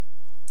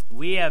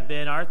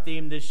Our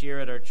theme this year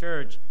at our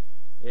church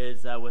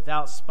is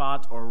without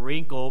spot or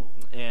wrinkle,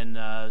 and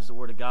as the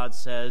Word of God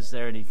says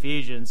there in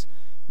Ephesians,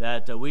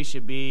 that we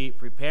should be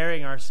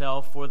preparing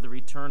ourselves for the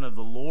return of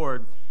the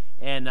Lord.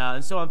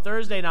 And so on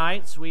Thursday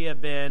nights, we have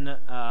been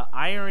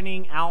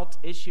ironing out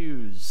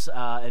issues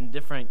in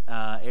different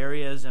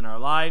areas in our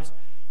lives.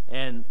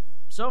 And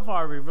so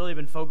far, we've really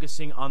been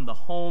focusing on the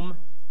home,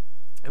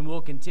 and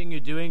we'll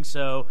continue doing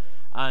so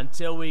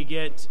until we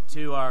get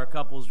to our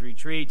couples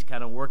retreat,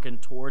 kind of working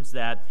towards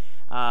that.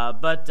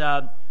 But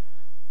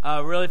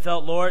really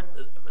felt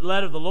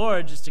led of the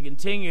Lord just to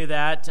continue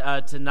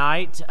that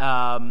tonight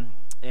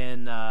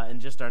in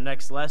just our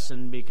next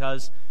lesson,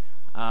 because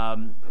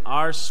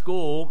our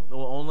school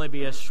will only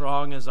be as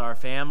strong as our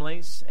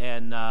families,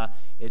 and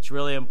it's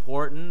really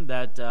important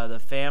that the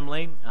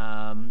family,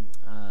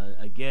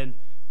 again,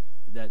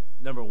 that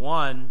number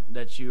one,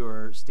 that you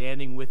are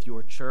standing with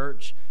your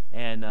church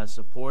and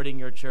supporting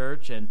your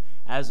church. And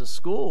as a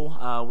school,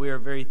 we are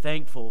very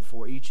thankful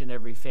for each and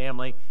every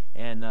family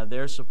and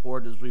their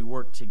support as we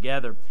work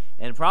together.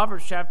 In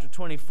Proverbs chapter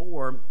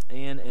 24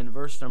 and in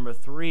verse number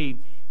 3,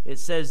 it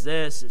says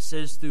this. It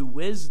says, "Through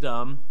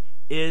wisdom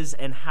is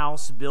an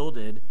house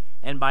builded,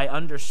 and by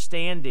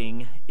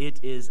understanding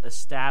it is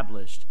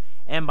established.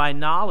 And by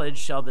knowledge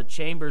shall the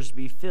chambers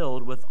be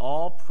filled with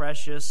all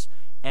precious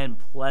and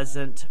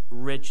pleasant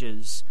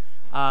riches."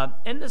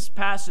 In this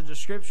passage of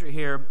Scripture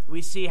here,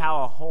 we see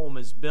how a home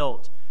is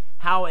built,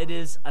 how it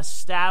is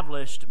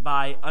established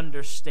by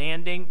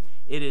understanding,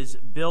 it is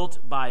built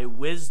by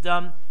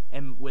wisdom,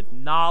 and with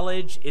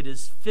knowledge it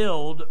is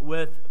filled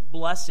with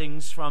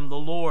blessings from the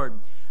Lord.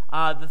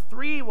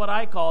 What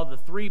I call the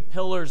three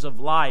pillars of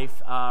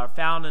life are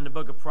found in the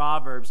book of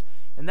Proverbs,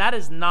 and that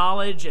is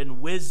knowledge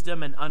and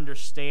wisdom and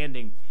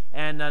understanding.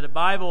 And the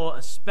Bible,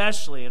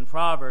 especially in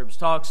Proverbs,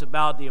 talks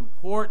about the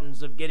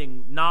importance of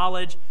getting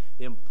knowledge,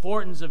 the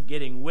importance of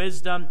getting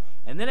wisdom,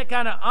 and then it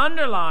kind of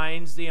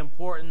underlines the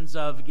importance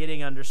of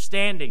getting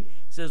understanding.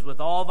 It says, "With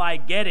all thy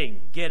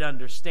getting, get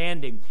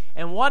understanding."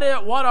 And what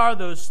are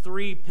those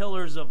three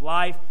pillars of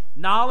life?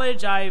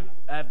 Knowledge I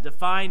have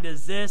defined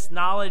as this.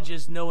 Knowledge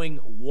is knowing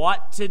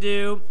what to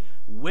do.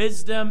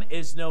 Wisdom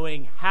is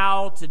knowing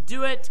how to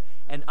do it.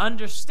 And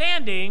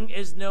understanding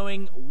is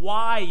knowing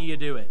why you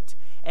do it.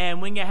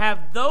 And when you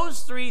have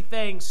those three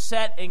things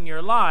set in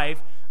your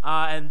life,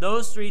 and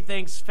those three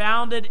things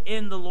founded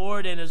in the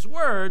Lord and His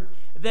Word,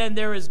 then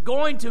there is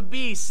going to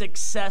be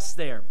success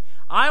there.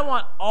 I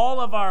want all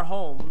of our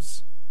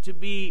homes to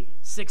be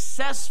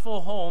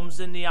successful homes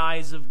in the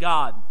eyes of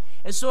God.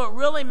 And so it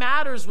really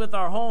matters with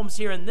our homes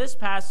here in this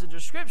passage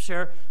of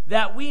Scripture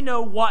that we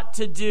know what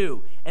to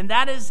do. And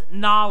that is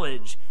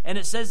knowledge. And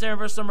it says there in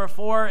verse number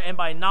 4, "And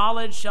by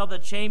knowledge shall the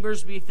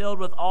chambers be filled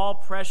with all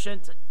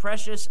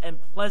precious and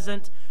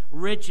pleasant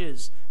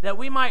riches," that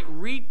we might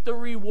reap the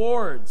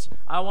rewards.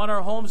 I want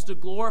our homes to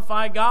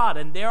glorify God.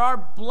 And there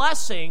are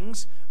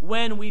blessings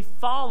when we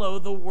follow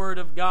the Word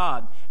of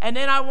God. And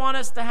then I want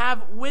us to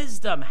have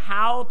wisdom,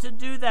 how to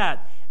do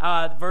that.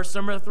 Verse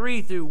number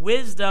 3, "Through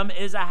wisdom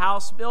is a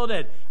house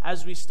builded."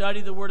 As we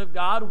study the Word of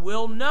God,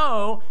 we'll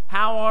know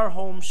how our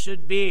home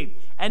should be.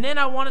 And then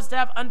I want us to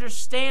have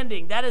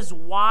understanding. That is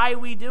why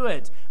we do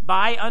it.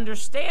 By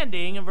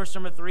understanding, in verse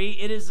number 3,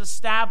 it is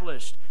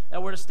established.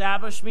 That word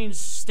established means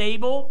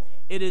stable,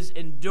 it is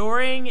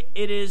enduring,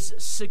 it is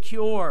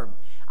secure.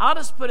 I'll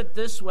just put it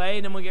this way,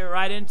 and then we'll get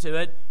right into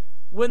it.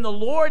 When the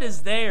Lord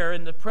is there,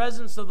 in the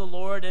presence of the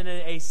Lord, and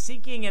a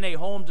seeking in a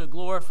home to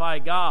glorify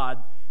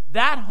God,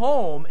 that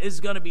home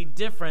is going to be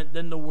different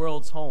than the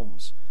world's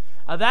homes.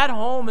 That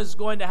home is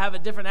going to have a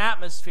different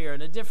atmosphere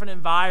and a different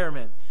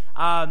environment.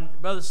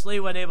 Brother Slee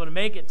wasn't able to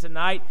make it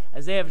tonight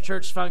as they have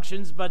church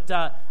functions, but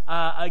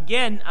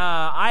again,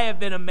 I have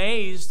been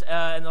amazed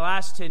in the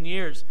last 10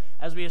 years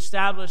as we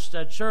established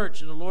a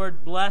church, and the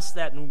Lord blessed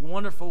that in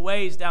wonderful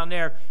ways down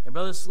there, and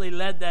Brother Slee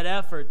led that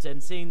effort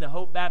in seeing the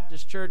Hope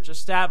Baptist Church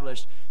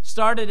established.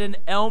 Started in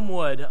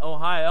Elmwood,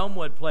 Ohio,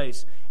 Elmwood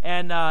Place,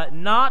 and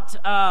not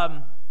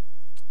a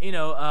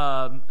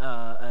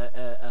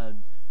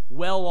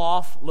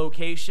well-off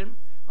location,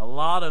 a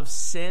lot of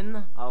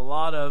sin, a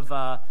lot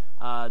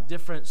of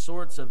different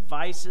sorts of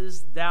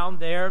vices down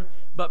there.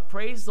 But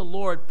praise the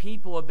Lord,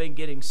 people have been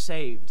getting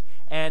saved.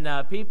 And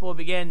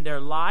their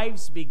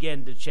lives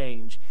begin to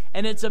change.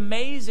 And it's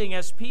amazing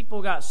as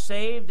people got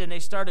saved and they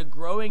started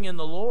growing in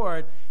the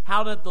Lord,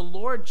 how that the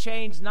Lord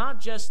changed not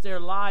just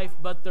their life,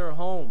 but their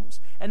homes.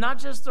 And not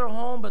just their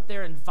home, but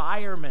their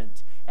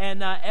environment.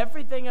 And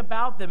everything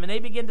about them. And they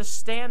begin to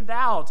stand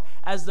out,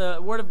 as the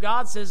Word of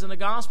God says in the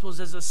Gospels,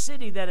 as a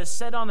city that is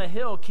set on a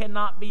hill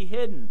cannot be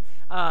hidden.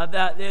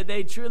 That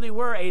they truly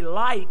were a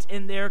light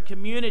in their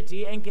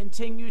community and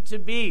continue to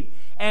be.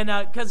 And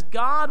because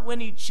God, when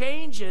He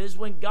changes,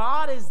 when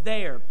God is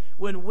there,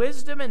 when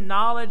wisdom and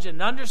knowledge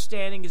and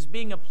understanding is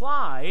being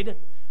applied,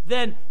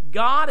 then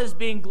God is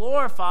being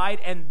glorified,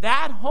 and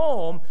that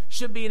home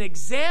should be an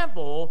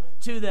example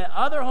to the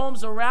other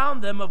homes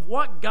around them of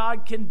what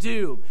God can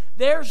do.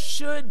 There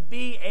should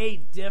be a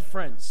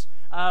difference.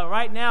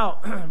 Right now,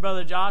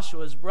 Brother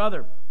Joshua's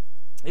brother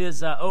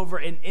is over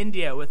in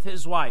India with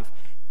his wife,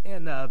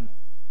 and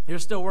they're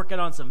still working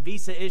on some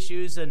visa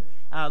issues, and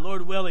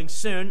Lord willing,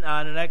 soon, in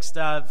the next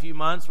few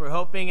months, we're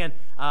hoping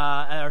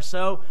or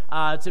so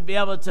to be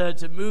able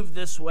to move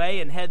this way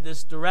and head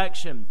this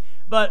direction.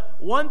 But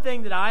one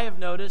thing that I have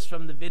noticed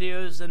from the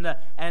videos and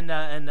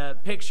the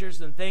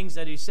pictures and things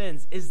that he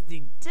sends is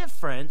the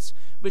difference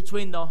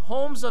between the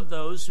homes of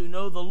those who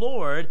know the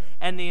Lord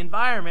and the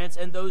environments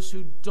and those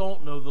who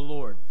don't know the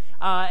Lord.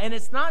 And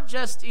it's not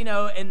just,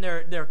 in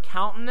their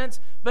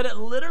countenance, but it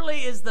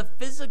literally is the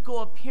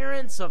physical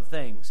appearance of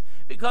things.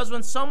 Because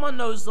when someone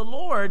knows the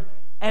Lord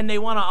and they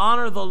want to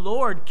honor the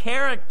Lord,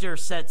 character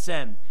sets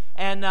in.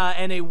 And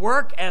a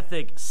work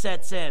ethic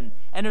sets in.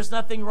 And there's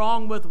nothing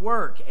wrong with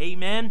work.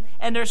 Amen?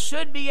 And there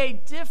should be a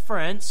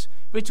difference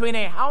between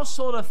a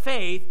household of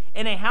faith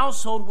and a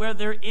household where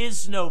there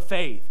is no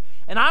faith.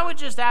 And I would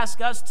just ask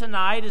us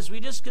tonight, as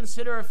we just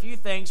consider a few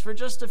things for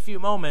just a few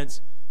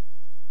moments,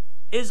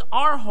 is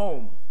our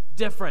home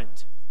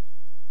different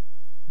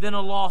than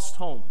a lost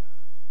home?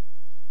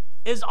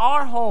 Is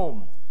our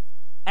home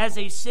as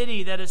a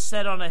city that is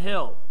set on a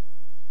hill?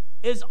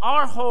 Is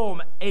our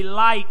home a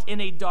light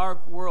in a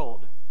dark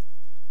world?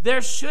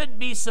 There should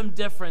be some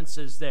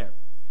differences there.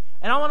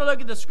 And I want to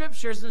look at the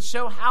scriptures and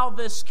show how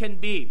this can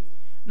be.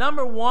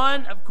 Number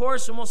one, of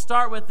course, and we'll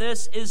start with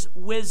this, is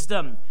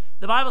wisdom.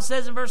 The Bible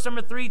says in verse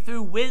number 3,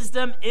 through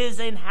wisdom is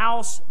a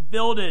house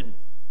builded.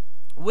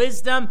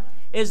 Wisdom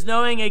is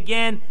knowing,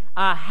 again,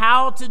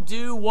 how to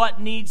do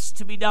what needs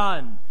to be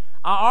done.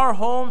 Our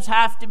homes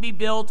have to be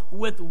built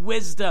with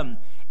wisdom.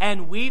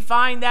 And we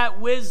find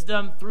that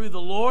wisdom through the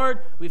Lord.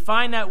 We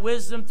find that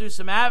wisdom through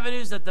some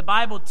avenues that the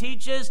Bible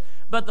teaches.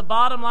 But the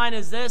bottom line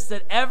is this,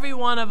 that every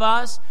one of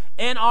us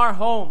in our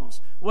homes,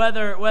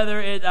 whether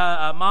it's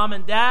mom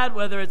and dad,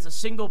 whether it's a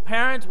single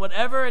parent,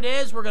 whatever it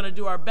is, we're going to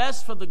do our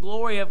best for the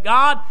glory of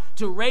God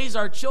to raise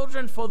our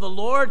children for the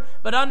Lord.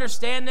 But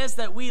understand this,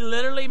 that we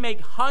literally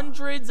make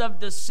hundreds of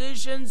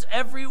decisions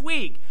every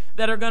week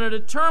that are going to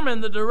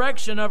determine the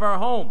direction of our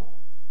home.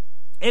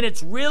 And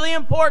it's really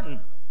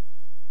important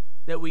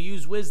that we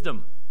use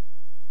wisdom.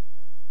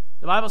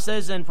 The Bible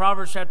says in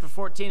Proverbs chapter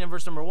 14 and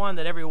verse number 1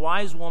 that every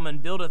wise woman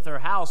buildeth her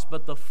house,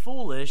 but the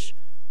foolish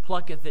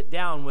plucketh it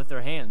down with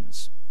her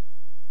hands.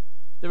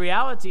 The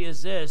reality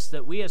is this,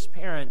 that we as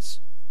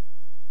parents,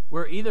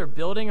 we're either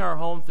building our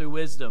home through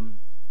wisdom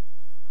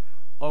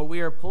or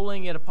we are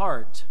pulling it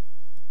apart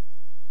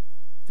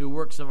through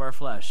works of our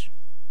flesh.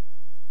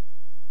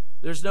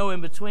 There's no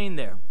in between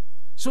there.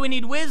 So we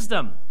need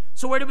wisdom.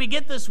 So where do we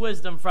get this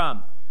wisdom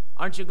from?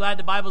 Aren't you glad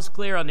the Bible's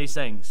clear on these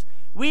things?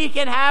 We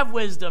can have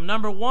wisdom.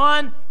 Number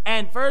one,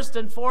 and first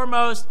and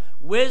foremost,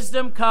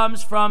 wisdom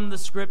comes from the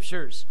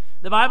Scriptures.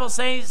 The Bible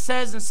says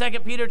in 2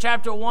 Peter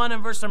chapter 1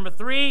 and verse number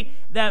 3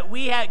 that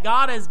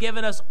God has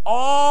given us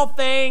all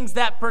things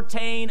that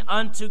pertain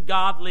unto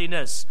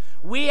godliness.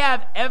 We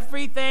have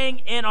everything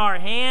in our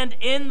hand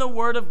in the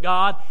Word of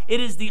God. It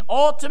is the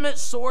ultimate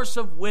source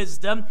of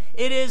wisdom.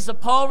 It is,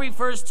 Paul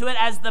refers to it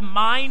as the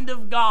mind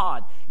of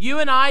God. You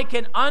and I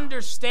can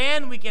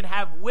understand, we can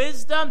have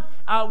wisdom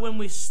when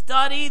we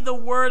study the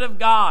Word of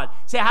God.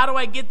 Say, how do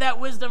I get that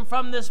wisdom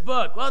from this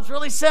book? Well, it's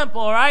really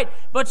simple, all right?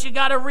 But you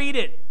got to read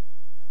it.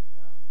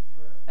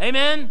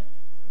 Amen?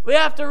 We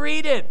have to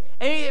read it.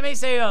 And you may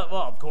say, well,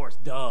 of course,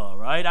 duh,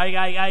 right?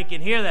 I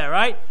can hear that,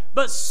 right?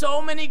 But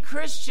so many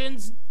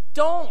Christians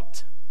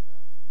don't.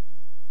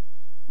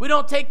 We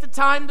don't take the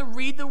time to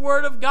read the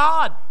Word of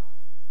God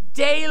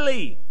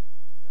daily.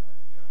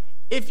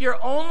 If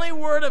your only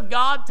Word of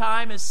God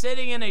time is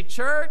sitting in a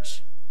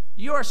church,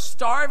 you are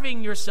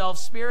starving yourself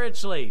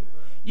spiritually.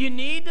 You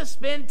need to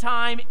spend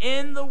time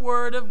in the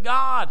Word of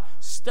God.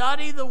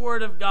 Study the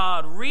Word of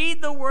God.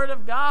 Read the Word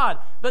of God.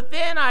 But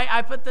then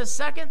I put the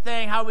second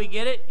thing, how we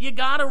get it, you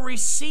got to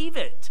receive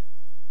it.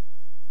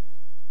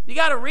 You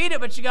got to read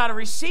it, but you got to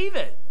receive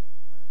it.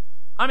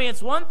 I mean,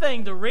 it's one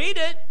thing to read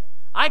it.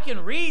 I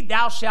can read,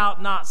 thou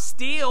shalt not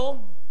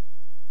steal.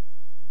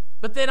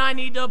 But then I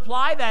need to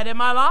apply that in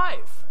my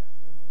life.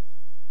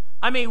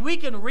 I mean, we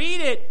can read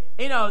it.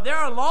 There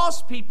are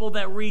lost people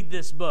that read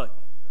this book.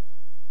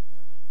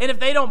 And if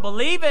they don't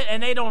believe it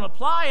and they don't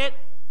apply it,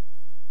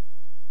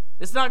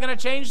 it's not going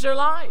to change their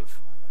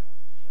life.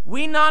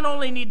 We not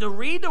only need to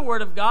read the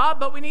Word of God,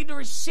 but we need to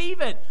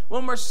receive it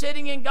when we're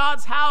sitting in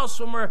God's house,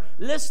 when we're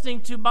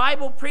listening to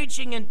Bible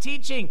preaching and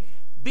teaching.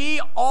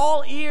 Be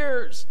all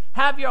ears.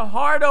 Have your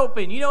heart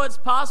open. It's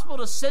possible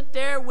to sit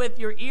there with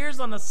your ears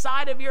on the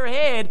side of your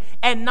head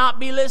and not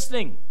be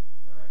listening.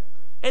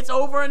 It's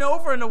over and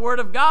over in the Word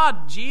of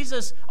God.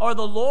 Jesus, or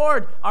the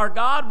Lord, our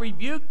God,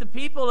 rebuked the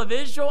people of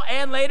Israel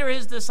and later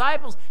his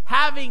disciples,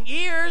 having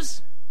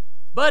ears,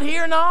 but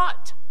hear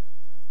not.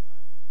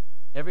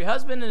 Every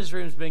husband in this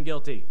room has been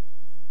guilty.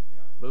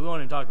 But we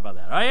won't even talk about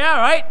that. Oh, yeah,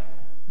 right?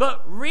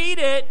 But read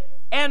it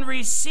and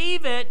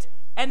receive it,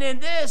 and in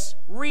this,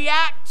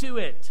 react to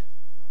it.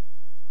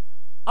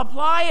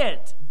 Apply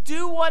it.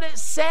 Do what it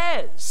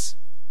says.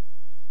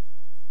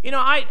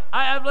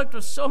 I've looked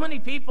with so many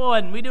people,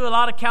 and we do a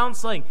lot of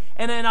counseling,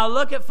 and then I'll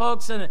look at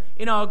folks, and,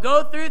 I'll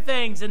go through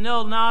things, and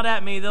they'll nod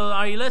at me.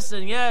 Are you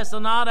listening? Yes, they'll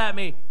nod at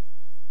me.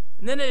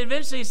 And then it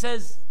eventually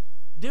says,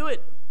 do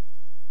it.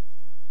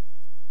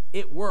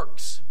 It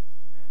works.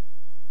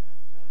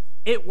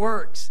 It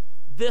works.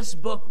 This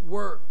book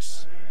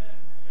works.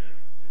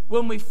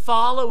 When we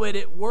follow it,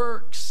 it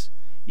works.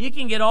 You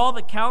can get all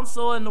the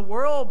counsel in the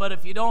world, but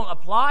if you don't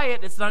apply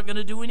it, it's not going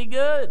to do any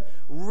good.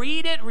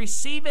 Read it,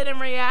 receive it, and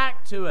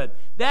react to it.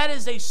 That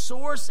is a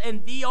source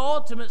and the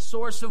ultimate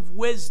source of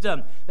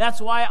wisdom.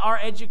 That's why our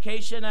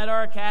education at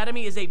our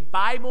academy is a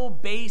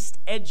Bible-based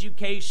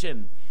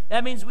education.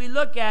 That means we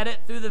look at it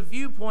through the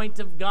viewpoint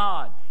of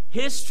God.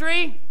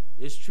 History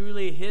is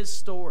truly His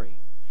story.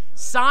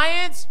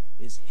 Science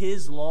is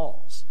His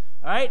laws.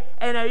 All right?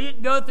 And you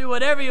can go through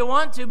whatever you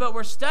want to, but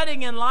we're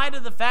studying in light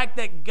of the fact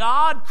that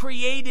God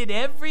created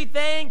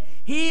everything.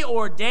 He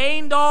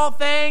ordained all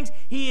things.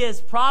 His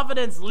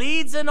providence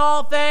leads in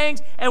all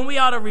things. And we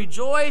ought to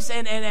rejoice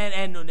and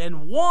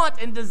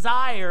want and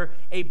desire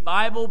a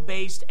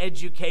Bible-based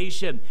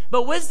education.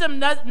 But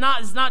wisdom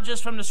is not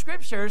just from the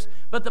Scriptures,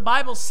 but the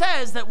Bible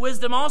says that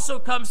wisdom also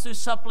comes through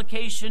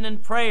supplication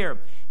and prayer.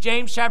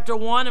 James chapter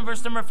 1 and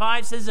verse number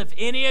 5 says, if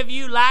any of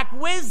you lack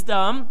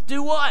wisdom,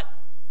 do what?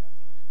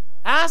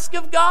 Ask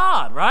of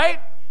God,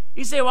 right?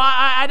 You say, well,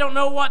 I don't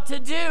know what to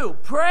do.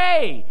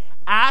 Pray.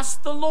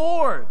 Ask the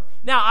Lord.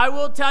 Now, I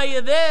will tell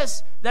you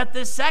this, that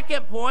the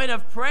second point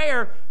of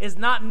prayer is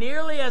not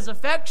nearly as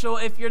effectual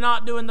if you're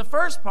not doing the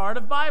first part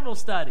of Bible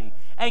study.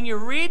 And you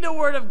read the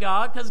Word of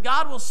God, because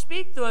God will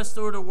speak to us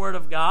through the Word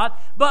of God,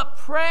 but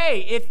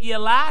pray. If you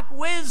lack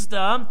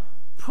wisdom,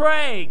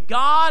 pray.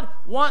 God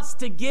wants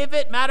to give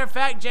it. Matter of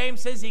fact, James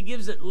says He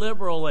gives it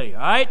liberally,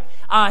 all right?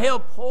 He'll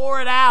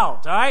pour it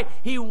out, all right?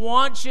 He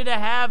wants you to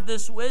have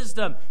this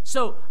wisdom.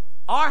 So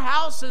our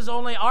homes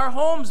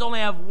only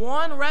have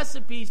one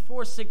recipe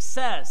for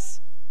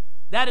success.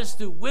 That is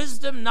through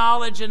wisdom,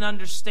 knowledge, and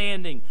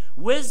understanding.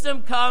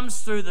 Wisdom comes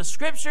through the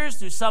Scriptures,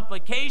 through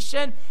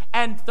supplication,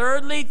 and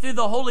thirdly, through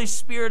the Holy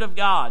Spirit of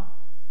God.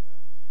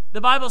 The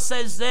Bible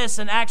says this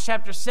in Acts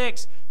chapter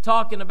 6,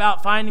 talking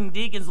about finding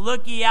deacons.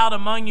 Look ye out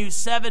among you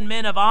 7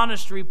 men of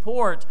honest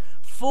report,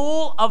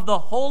 full of the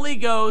Holy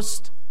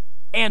Ghost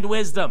and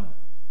wisdom.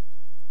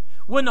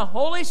 When the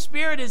Holy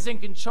Spirit is in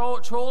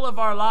control of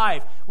our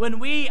life, when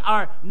we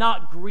are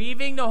not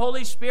grieving the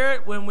Holy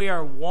Spirit, when we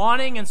are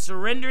wanting and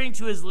surrendering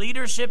to His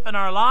leadership in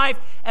our life,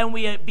 and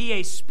we be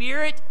a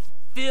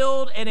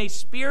Spirit-filled and a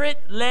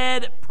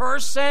Spirit-led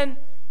person,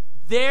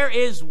 there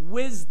is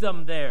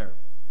wisdom there.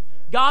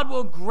 God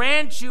will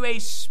grant you a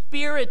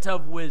spirit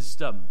of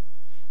wisdom.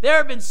 There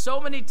have been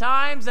so many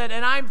times and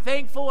I'm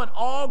thankful and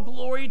all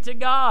glory to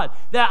God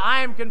that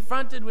I am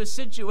confronted with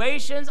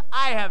situations.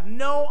 I have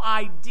no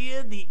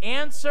idea the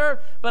answer,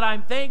 but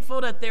I'm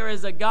thankful that there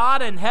is a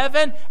God in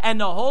heaven and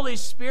the Holy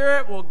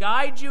Spirit will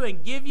guide you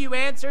and give you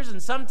answers.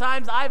 And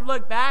sometimes I've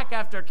looked back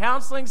after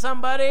counseling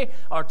somebody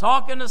or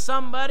talking to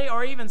somebody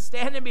or even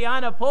standing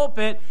behind a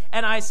pulpit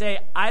and I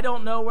say, I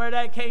don't know where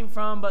that came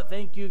from, but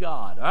thank you,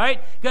 God. All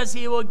right? Because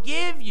He will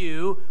give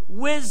you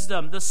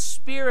wisdom, the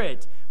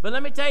Spirit. But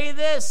let me tell you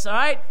this, all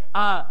right?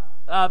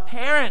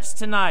 Parents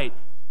tonight,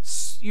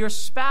 your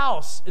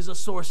spouse is a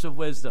source of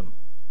wisdom.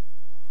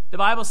 The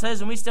Bible says,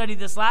 and we studied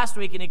this last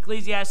week in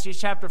Ecclesiastes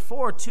chapter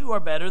 4, 2 are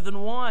better than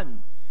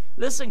 1.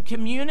 Listen,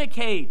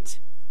 communicate,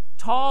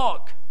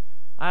 talk.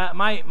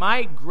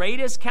 My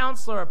greatest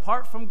counselor,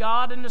 apart from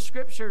God and the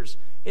Scriptures,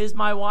 is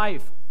my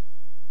wife.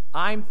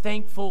 I'm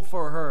thankful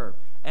for her,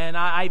 and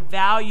I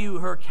value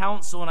her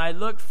counsel, and I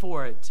look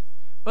for it.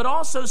 But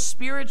also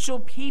spiritual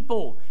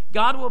people.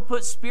 God will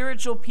put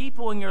spiritual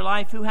people in your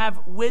life who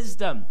have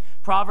wisdom.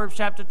 Proverbs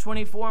chapter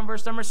 24 and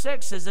verse number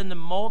 6 says, in the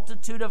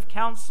multitude of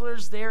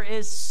counselors there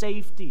is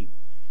safety.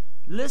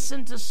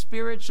 Listen to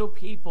spiritual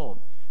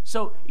people.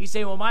 So you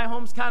say, well, my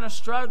home's kind of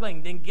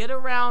struggling. Then get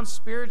around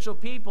spiritual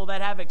people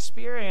that have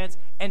experience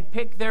and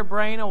pick their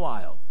brain a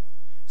while.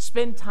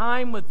 Spend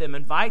time with them.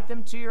 Invite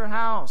them to your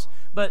house.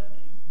 But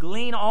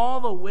glean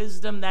all the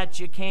wisdom that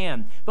you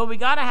can. But we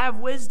got to have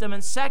wisdom.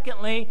 And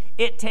secondly,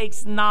 it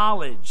takes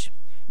knowledge.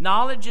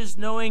 Knowledge is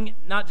knowing,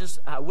 not just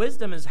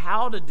wisdom is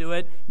how to do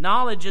it.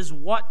 Knowledge is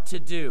what to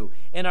do.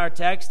 In our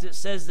text, it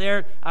says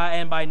there,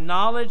 and by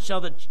knowledge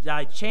shall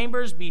thy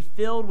chambers be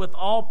filled with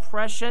all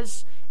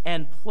precious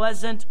and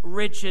pleasant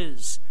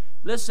riches.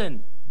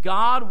 Listen,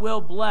 God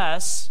will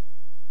bless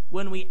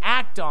when we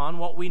act on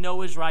what we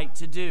know is right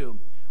to do.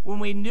 When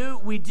we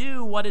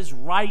do what is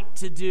right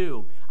to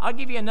do. I'll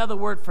give you another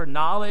word for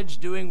knowledge,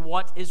 doing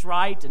what is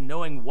right and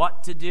knowing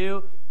what to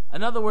do.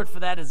 Another word for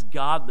that is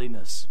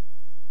godliness.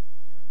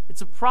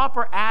 It's a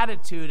proper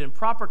attitude and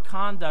proper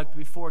conduct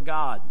before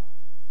God.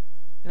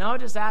 And I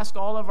would just ask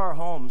all of our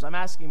homes. I'm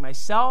asking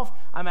myself,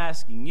 I'm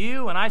asking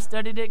you. When I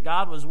studied it,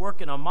 God was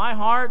working on my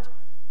heart.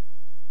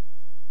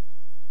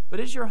 But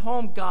is your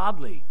home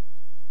godly?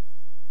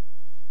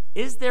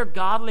 Is there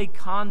godly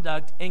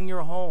conduct in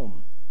your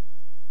home?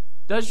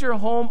 Does your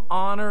home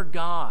honor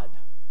God?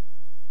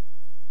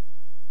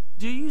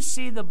 Do you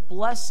see the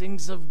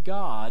blessings of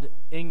God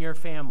in your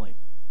family?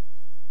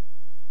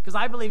 Because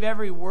I believe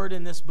every word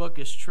in this book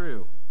is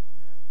true.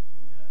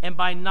 And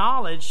by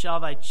knowledge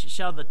shall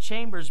the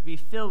chambers be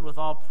filled with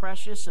all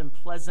precious and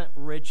pleasant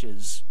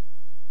riches.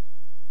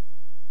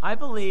 I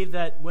believe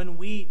that when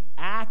we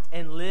act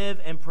and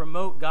live and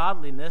promote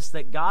godliness,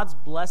 that God's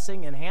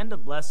blessing and hand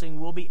of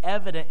blessing will be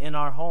evident in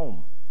our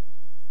home.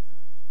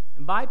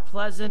 And by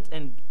pleasant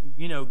and,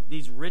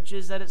 these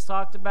riches that it's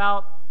talked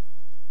about,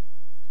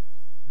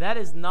 that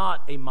is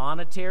not a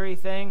monetary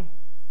thing.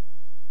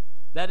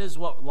 That is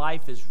what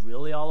life is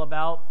really all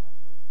about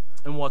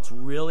and what's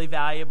really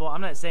valuable. I'm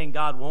not saying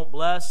God won't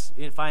bless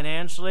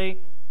financially,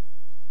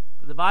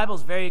 but the Bible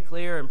is very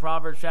clear in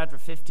Proverbs chapter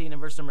 15 and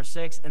verse number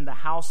 6, "In the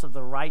house of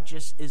the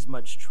righteous is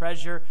much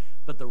treasure,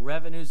 but the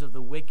revenues of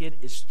the wicked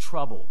is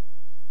trouble."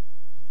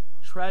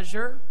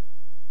 Treasure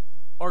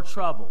or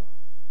trouble?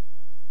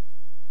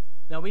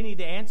 Now, we need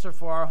to answer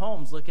for our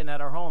homes, looking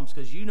at our homes,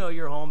 because you know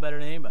your home better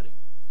than anybody.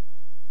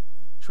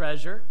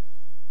 Treasure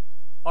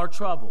or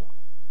trouble?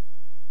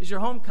 Is your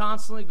home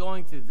constantly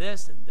going through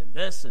this and then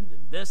this and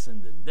then this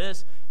and then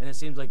this, and it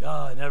seems like,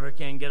 I never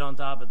can get on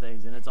top of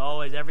things, and it's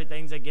always,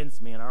 everything's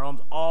against me, and our home's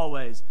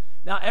always.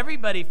 Now,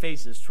 everybody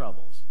faces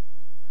troubles.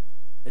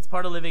 It's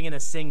part of living in a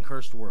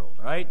sin-cursed world,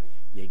 right?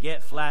 You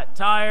get flat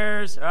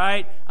tires,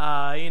 right?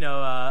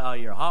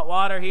 Your hot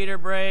water heater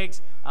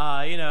breaks.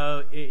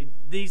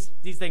 These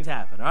things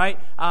happen, right?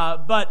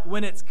 But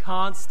when it's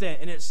constant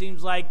and it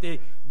seems like there's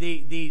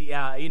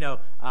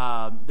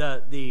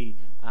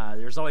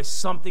always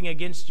something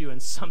against you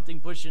and something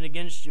pushing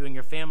against you, and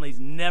your family's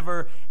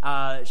never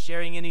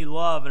sharing any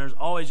love, and there's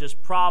always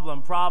just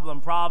problem,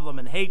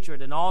 and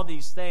hatred, and all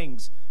these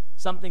things,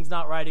 something's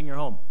not right in your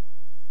home.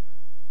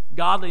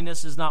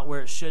 Godliness is not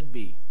where it should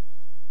be.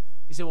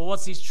 You say, well,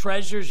 what's these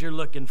treasures you're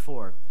looking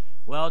for?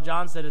 Well,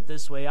 John said it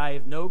this way: I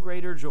have no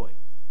greater joy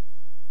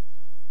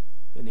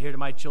than to hear to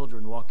my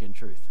children walk in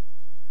truth.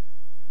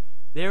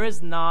 There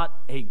is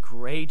not a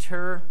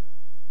greater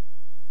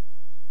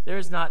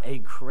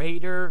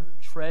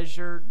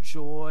treasure,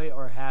 joy,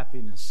 or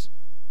happiness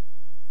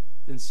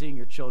than seeing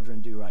your children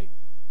do right.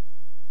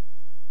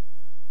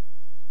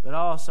 But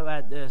I'll also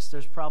add this: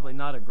 there's probably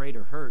not a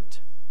greater hurt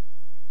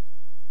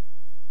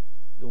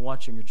than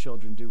watching your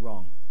children do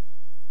wrong.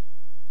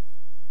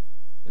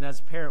 And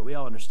as a parent, we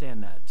all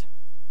understand that.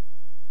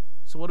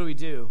 So what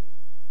do?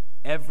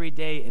 Every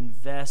day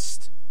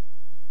invest,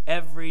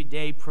 every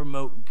day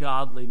promote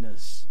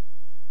godliness,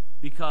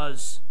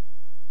 because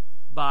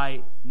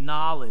by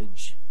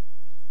knowledge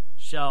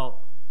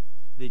shall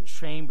the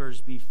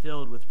chambers be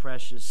filled with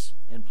precious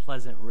and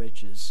pleasant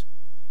riches.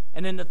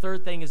 And then the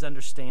third thing is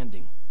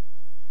understanding.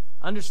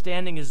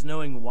 Understanding is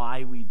knowing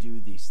why we do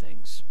these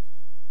things.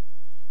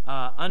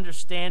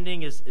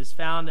 Understanding is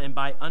found, and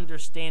by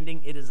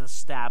understanding it is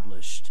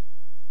established.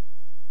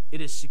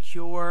 It is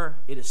secure.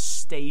 It is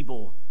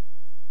stable.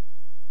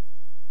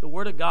 The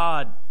Word of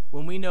God,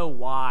 when we know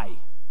why,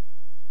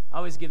 I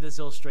always give this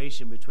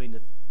illustration between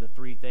the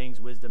three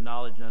things: wisdom,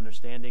 knowledge, and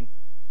understanding.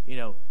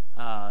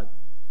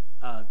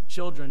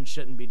 Children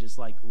shouldn't be just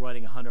like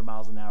running 100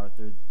 miles an hour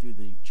through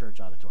the church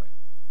auditorium.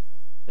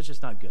 It's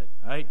just not good,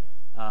 right?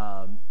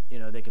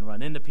 They can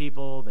run into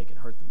people. They can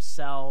hurt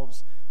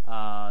themselves.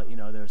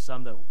 There are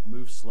some that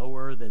move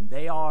slower than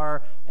they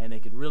are, and they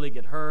could really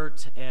get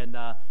hurt, and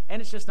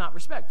it's just not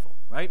respectful,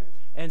 right?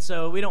 And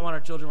so we don't want our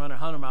children running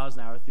 100 miles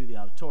an hour through the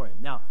auditorium.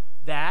 Now,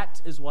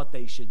 that is what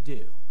they should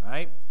do,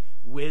 right?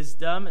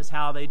 Wisdom is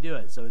how they do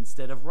it. So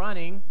instead of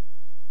running,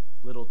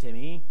 little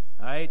Timmy,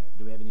 all right?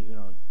 Do we have any, I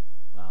don't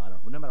know,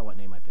 no matter what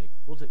name I pick,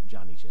 we'll take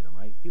Johnny Chittum,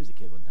 right? He was a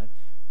kid one time.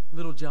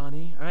 Little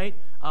Johnny, all right?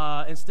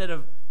 Instead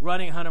of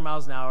running 100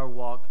 miles an hour,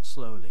 walk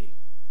slowly.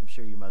 I'm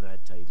sure your mother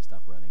had to tell you to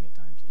stop running at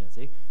times. Yeah,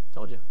 see?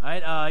 Told you. All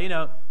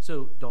right?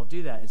 So don't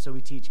do that. And so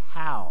we teach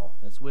how.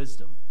 That's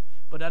wisdom.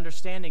 But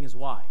understanding is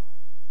why.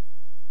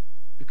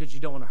 Because you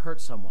don't want to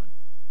hurt someone.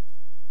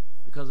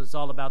 Because it's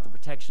all about the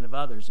protection of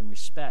others and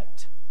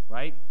respect,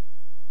 right?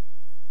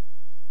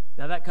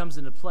 Now that comes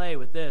into play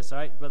with this, all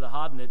right? Brother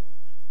Hodnett,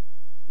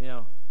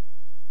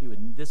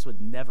 this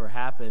would never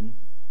happen,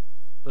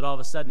 but all of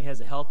a sudden he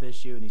has a health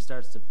issue and he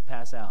starts to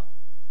pass out.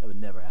 That would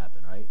never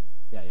happen, right?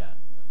 Yeah.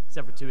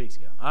 Except for 2 weeks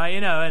ago.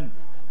 And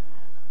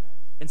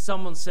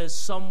someone says,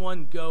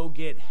 someone go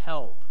get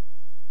help.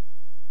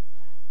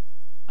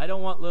 I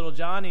don't want little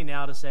Johnny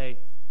now to say,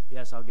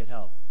 yes, I'll get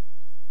help.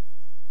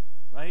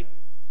 Right?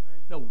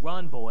 No,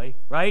 run, boy,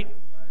 right?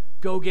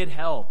 Go get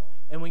help.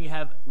 And when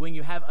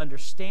you have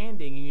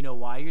understanding and you know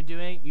why you're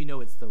doing it, you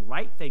know it's the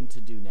right thing to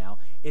do now,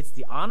 it's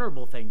the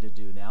honorable thing to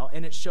do now,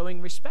 and it's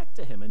showing respect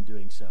to him in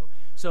doing so.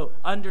 So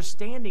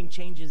understanding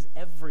changes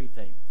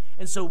everything.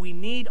 And so we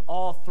need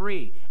all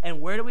three.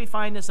 And where do we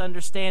find this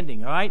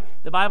understanding? All right?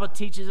 The Bible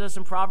teaches us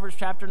in Proverbs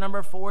chapter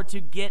number 4 to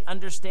get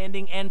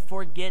understanding and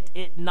forget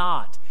it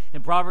not.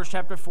 In Proverbs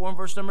chapter 4 and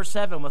verse number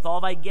 7, with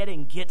all thy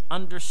getting, get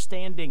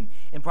understanding.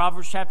 In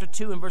Proverbs chapter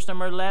 2 and verse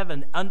number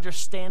 11,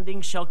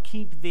 understanding shall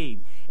keep thee.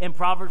 In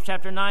Proverbs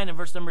chapter 9 and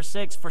verse number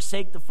 6,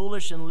 forsake the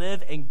foolish and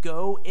live and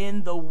go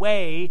in the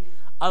way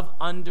of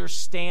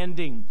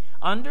understanding.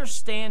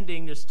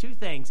 Understanding, there's two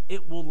things.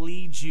 It will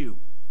lead you.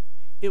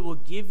 It will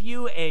give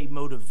you a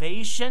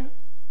motivation.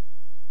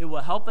 It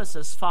will help us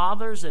as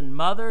fathers and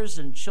mothers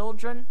and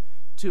children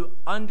to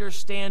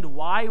understand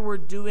why we're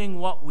doing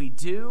what we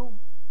do.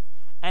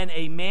 And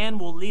a man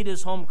will lead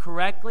his home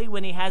correctly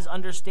when he has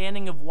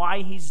understanding of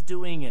why he's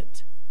doing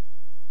it.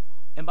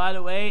 And by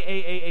the way,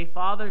 a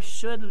father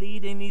should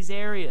lead in these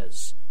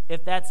areas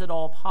if that's at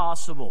all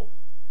possible.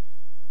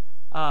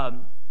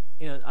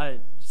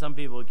 Some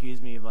people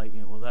accuse me of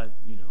and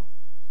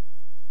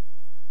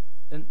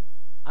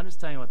I'm just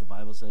telling you what the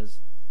Bible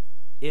says.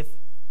 If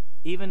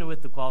even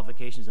with the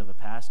qualifications of a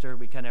pastor,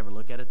 we can never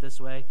look at it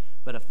this way.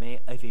 But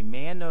if a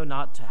man know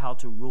not how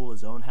to rule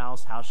his own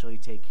house, how shall he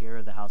take care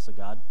of the house of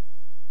God?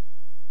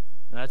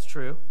 And that's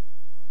true.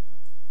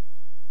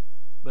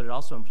 But it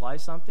also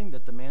implies something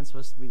that the man's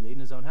supposed to be leading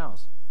his own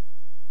house.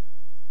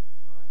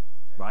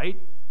 Right?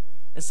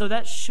 And so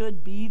that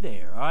should be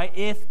there, all right,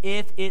 if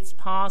it's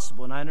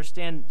possible. And I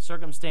understand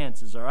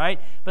circumstances, all right?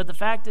 But the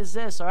fact is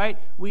this, all right?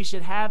 We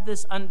should have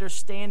this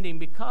understanding,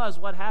 because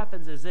what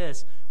happens is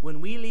this. When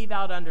we leave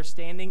out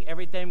understanding,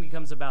 everything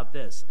becomes about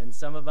this. And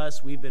some of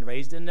us, we've been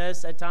raised in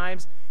this at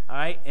times, all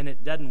right? And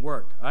it doesn't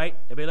work, all right?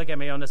 Everybody look at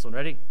me on this one.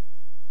 Ready?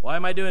 Why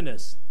am I doing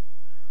this?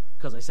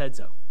 Because I said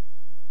so.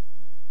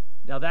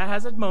 Now that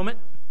has a moment.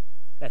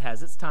 That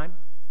has its time.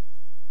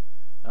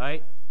 All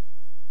right?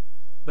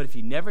 But if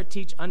you never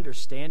teach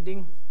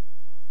understanding,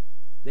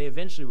 they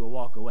eventually will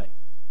walk away.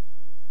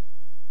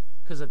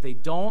 Because if they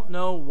don't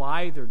know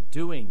why they're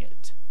doing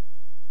it,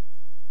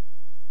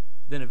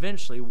 then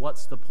eventually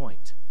what's the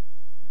point?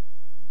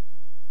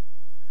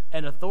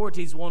 And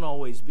authorities won't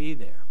always be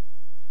there.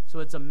 So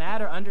it's a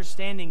matter,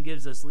 understanding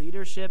gives us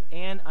leadership,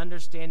 and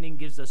understanding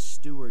gives us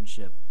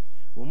stewardship.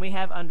 When we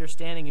have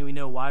understanding and we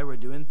know why we're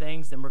doing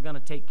things, then we're going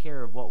to take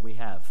care of what we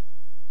have.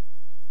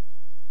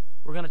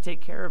 We're going to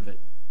take care of it.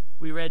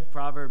 We read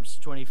Proverbs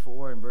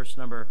 24 and verse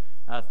number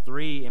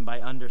 3, and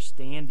by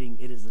understanding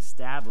it is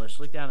established.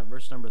 Look down at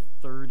verse number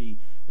 30.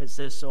 It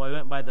says, "So I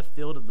went by the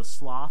field of the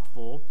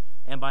slothful,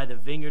 and by the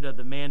vineyard of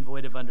the man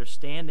void of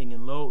understanding,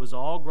 and lo, it was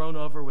all grown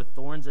over with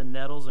thorns and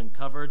nettles, and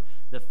covered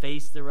the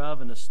face thereof,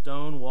 and the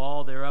stone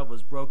wall thereof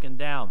was broken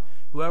down."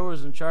 Whoever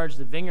was in charge of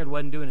the vineyard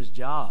wasn't doing his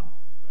job.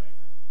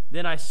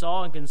 Then I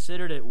saw and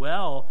considered it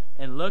well,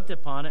 and looked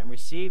upon it, and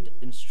received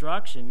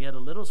instruction. Yet a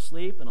little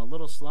sleep, and a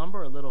little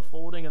slumber, a little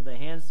folding of the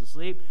hands to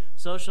sleep.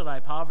 So shall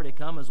thy poverty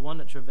come as one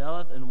that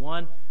travaileth, and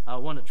one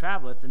that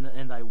travelleth,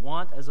 and thy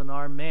want as an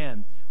armed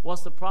man.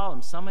 What's the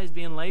problem? Somebody's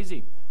being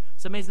lazy.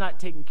 Somebody's not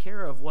taking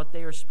care of what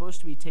they are supposed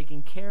to be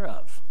taking care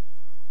of.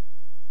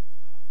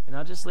 And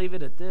I'll just leave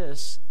it at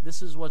this.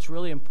 This is what's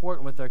really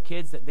important with our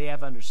kids, that they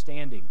have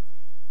understanding.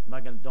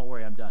 Don't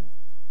worry, I'm done.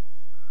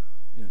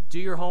 Do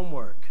your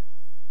homework.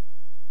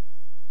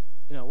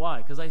 Why?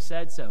 Because I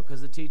said so.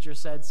 Because the teacher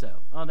said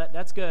so. Oh,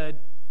 that's good.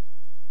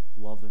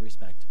 Love the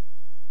respect.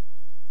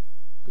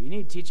 But you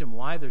need to teach them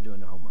why they're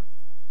doing their homework.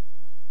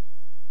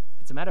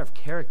 It's a matter of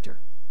character.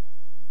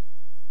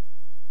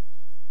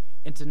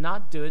 And to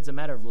not do it is a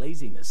matter of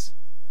laziness.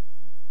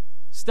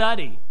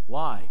 Study.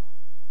 Why?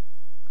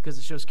 Because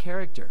it shows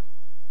character.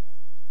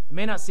 It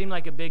may not seem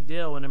like a big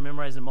deal when they're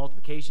memorizing a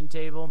multiplication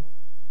table,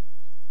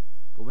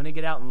 but when they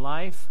get out in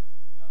life,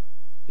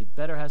 they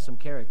better have some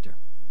character.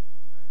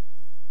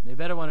 They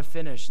better want to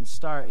finish and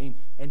start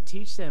and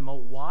teach them,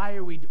 why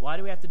do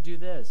we have to do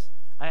this?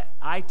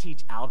 I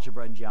teach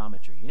algebra and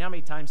geometry. You know how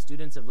many times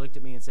students have looked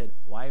at me and said,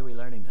 why are we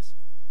learning this?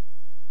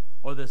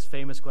 Or this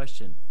famous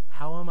question,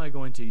 how am I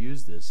going to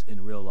use this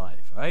in real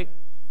life? Right?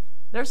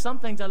 There's some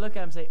things I look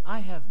at and say, I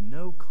have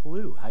no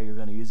clue how you're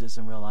going to use this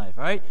in real life.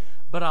 All right?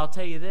 But I'll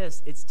tell you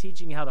this, it's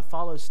teaching you how to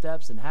follow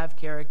steps and have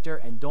character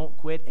and don't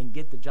quit and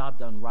get the job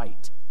done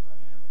right.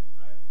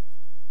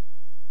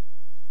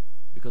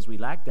 Because we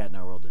lack that in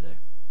our world today.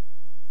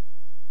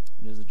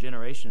 And there's a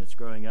generation that's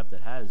growing up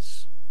that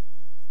has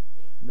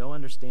no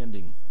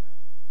understanding.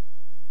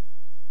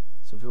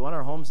 So if we want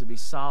our homes to be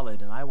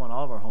solid, and I want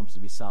all of our homes to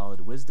be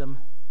solid, wisdom,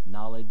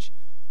 knowledge,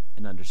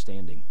 and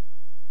understanding.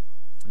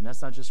 And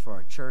that's not just for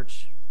our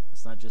church.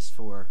 It's not just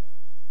for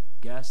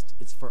guests.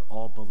 It's for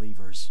all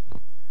believers.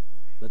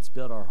 Let's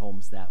build our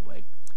homes that way.